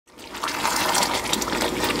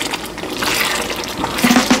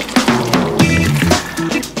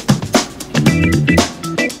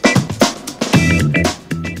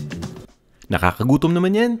Nakakagutom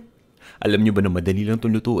naman yan. Alam nyo ba na madali lang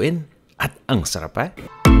itong lutuin? At ang sarap pa?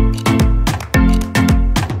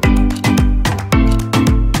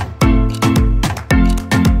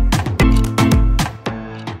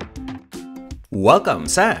 Welcome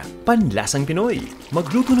sa Panlasang Pinoy!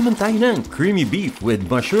 Magluto naman tayo ng creamy beef with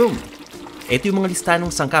mushroom. Ito yung mga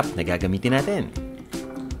listanong sangkap na gagamitin natin.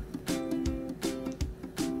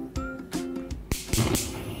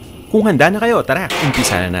 Kung handa na kayo, tara,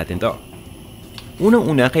 umpisa na natin to.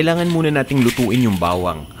 Unang-una, kailangan muna nating lutuin yung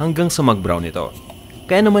bawang hanggang sa mag-brown ito.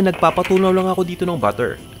 Kaya naman nagpapatunaw lang ako dito ng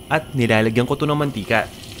butter at nilalagyan ko to ng mantika.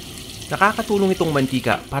 Nakakatulong itong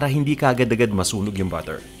mantika para hindi kaagad-agad masunog yung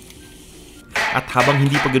butter. At habang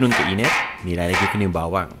hindi pa ganun kainit, nilalagay ko na yung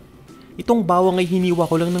bawang. Itong bawang ay hiniwa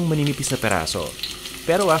ko lang ng maninipis na peraso.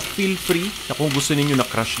 Pero feel free na kung gusto niyo na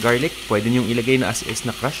crushed garlic, pwede niyo ilagay na as is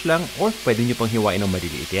na crush lang or pwede niyo pang hiwain ng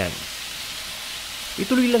maliliit yan.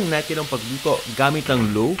 Ituloy lang natin ang pagluto gamit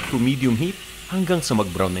ang low to medium heat hanggang sa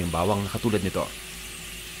mag-brown na yung bawang na katulad nito.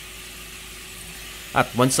 At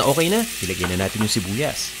once na okay na, ilagay na natin yung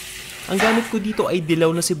sibuyas. Ang gamit ko dito ay dilaw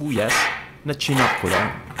na sibuyas na chinop ko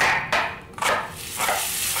lang.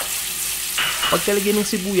 Pagkalagay ng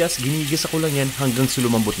sibuyas, ginigisa ko lang yan hanggang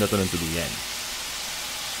lumambot na to ng tuluyan.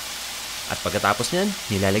 At pagkatapos nyan,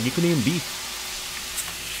 nilalagay ko na yung beef.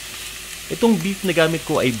 Itong beef na gamit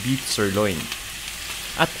ko ay beef sirloin.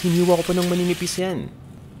 At hiniwa ko pa ng maninipis yan.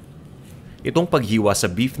 Itong paghiwa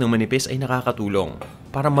sa beef ng manipis ay nakakatulong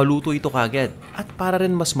para maluto ito kagad at para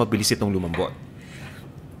rin mas mabilis itong lumambot.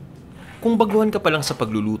 Kung baguhan ka pa lang sa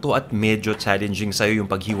pagluluto at medyo challenging sa'yo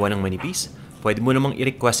yung paghiwa ng manipis, pwede mo namang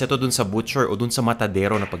i-request ito dun sa butcher o dun sa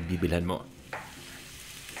matadero na pagbibilhan mo.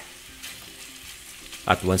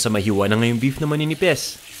 At once na mahiwa na ngayong beef na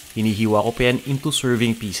maninipis, hinihiwa ko pa yan into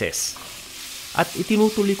serving pieces. At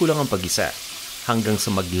itinutuloy ko lang ang pag-isa hanggang sa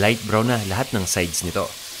mag-light brown na lahat ng sides nito.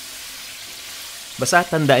 Basta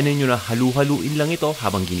tandaan ninyo na halu-haluin lang ito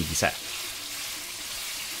habang ginigisa.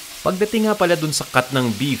 Pagdating nga pala dun sa cut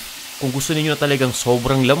ng beef, kung gusto niyo na talagang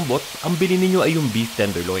sobrang lambot, ang bilhin niyo ay yung beef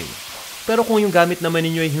tenderloin. Pero kung yung gamit naman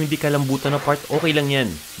ninyo ay hindi kalambutan na part, okay lang yan.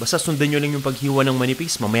 Basta sundan nyo lang yung paghiwa ng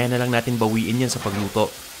manipis, mamaya na lang natin bawiin yan sa pagluto.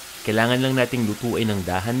 Kailangan lang nating lutuin ng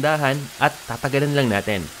dahan-dahan at tatagalan lang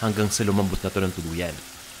natin hanggang sa lumambot na to ng tuluyan.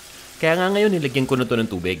 Kaya nga ngayon nilagyan ko na to ng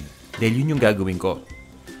tubig dahil yun yung gagawin ko.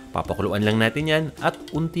 Papakuluan lang natin yan at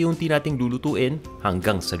unti-unti nating lulutuin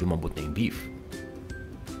hanggang sa lumambot na yung beef.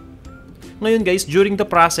 Ngayon guys, during the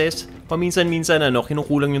process, paminsan-minsan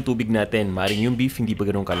kinukulang yung tubig natin. Maring yung beef hindi pa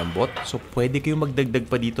ganun kalambot, so pwede kayong magdagdag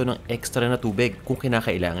pa dito ng extra na tubig kung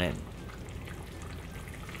kinakailangan.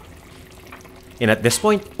 And at this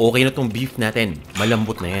point, okay na tong beef natin.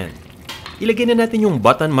 Malambot na yan. Ilagay na natin yung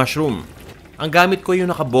button mushroom. Ang gamit ko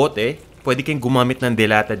yung nakabote, pwede kayong gumamit ng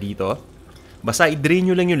delata dito. Basta i-drain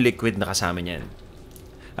nyo lang yung liquid na kasama nyan.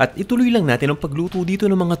 At ituloy lang natin ang pagluto dito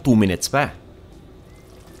ng mga 2 minutes pa.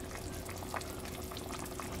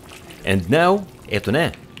 And now, eto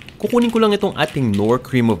na. Kukunin ko lang itong ating Knorr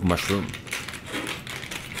cream of mushroom.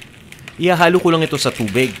 Ihahalo ko lang ito sa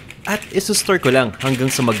tubig at isa-stir ko lang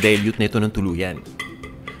hanggang sa mag-dilute na ito ng tuluyan.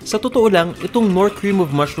 Sa totoo lang, itong Knorr cream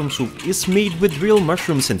of mushroom soup is made with real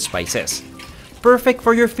mushrooms and spices. Perfect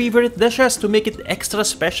for your favorite dishes to make it extra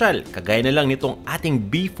special, kagaya na lang nitong ating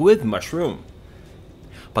beef with mushroom.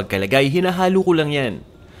 Pagkalagay, hinahalo ko lang yan.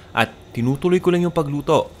 At tinutuloy ko lang yung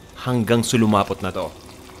pagluto hanggang lumapot na to.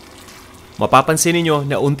 Mapapansin niyo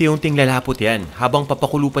na unti-unting lalapot yan habang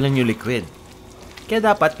papakulo pa lang yung liquid. Kaya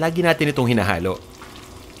dapat lagi natin itong hinahalo.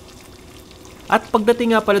 At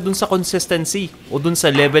pagdating nga pala dun sa consistency o dun sa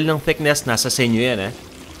level ng thickness, nasa sa inyo yan.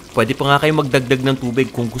 Pwede pa nga kayo magdagdag ng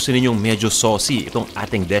tubig kung gusto ninyong medyo saucy itong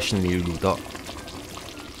ating dish na niluluto.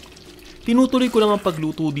 Tinutuloy ko lang ang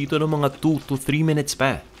pagluto dito ng mga 2 to 3 minutes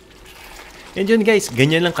pa. And yun guys,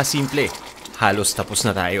 ganyan lang kasimple. Halos tapos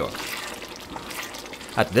na tayo.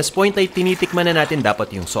 At this point ay tinitikman na natin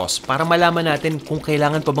dapat yung sauce para malaman natin kung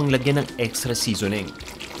kailangan pa bang lagyan ng extra seasoning.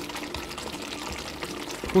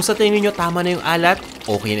 Kung sa tingin nyo tama na yung alat,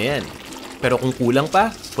 okay na yan. Pero kung kulang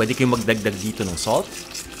pa, pwede kayong magdagdag dito ng salt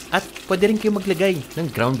at pwede rin kayong maglagay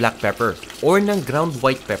ng ground black pepper or ng ground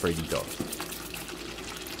white pepper dito.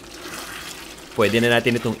 Pwede na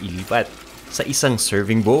natin itong ilipat sa isang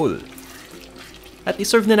serving bowl. At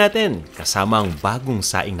iserve na natin kasama ang bagong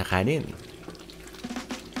saing na kanin.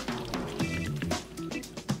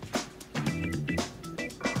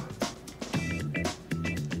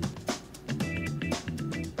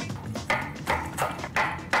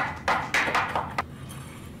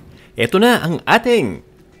 Ito na ang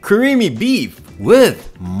ating creamy beef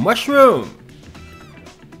with mushroom.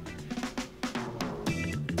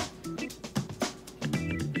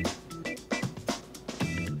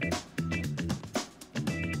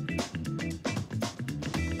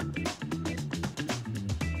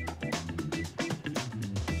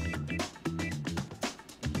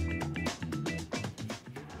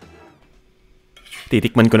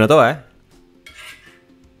 Titikman ko na to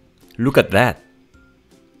Look at that.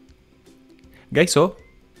 Guys,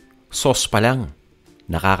 sauce pa lang.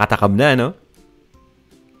 Nakakatakam na, no?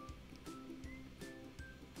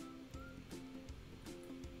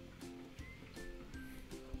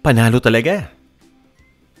 Panalo talaga.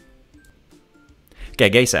 Kaya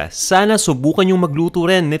guys sana subukan yung magluto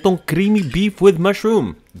rin nitong creamy beef with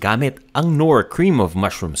mushroom gamit ang Knorr Cream of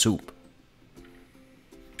Mushroom Soup.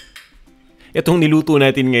 Itong niluto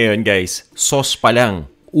natin ngayon guys, sauce pa lang,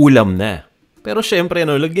 ulam na. Pero syempre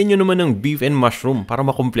lagyan nyo naman ng beef and mushroom para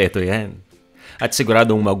makumpleto yan. At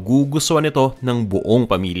siguradong magugustuhan ito ng buong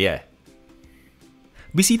pamilya.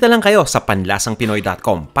 Bisita lang kayo sa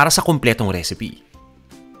panlasangpinoy.com para sa kumpletong recipe.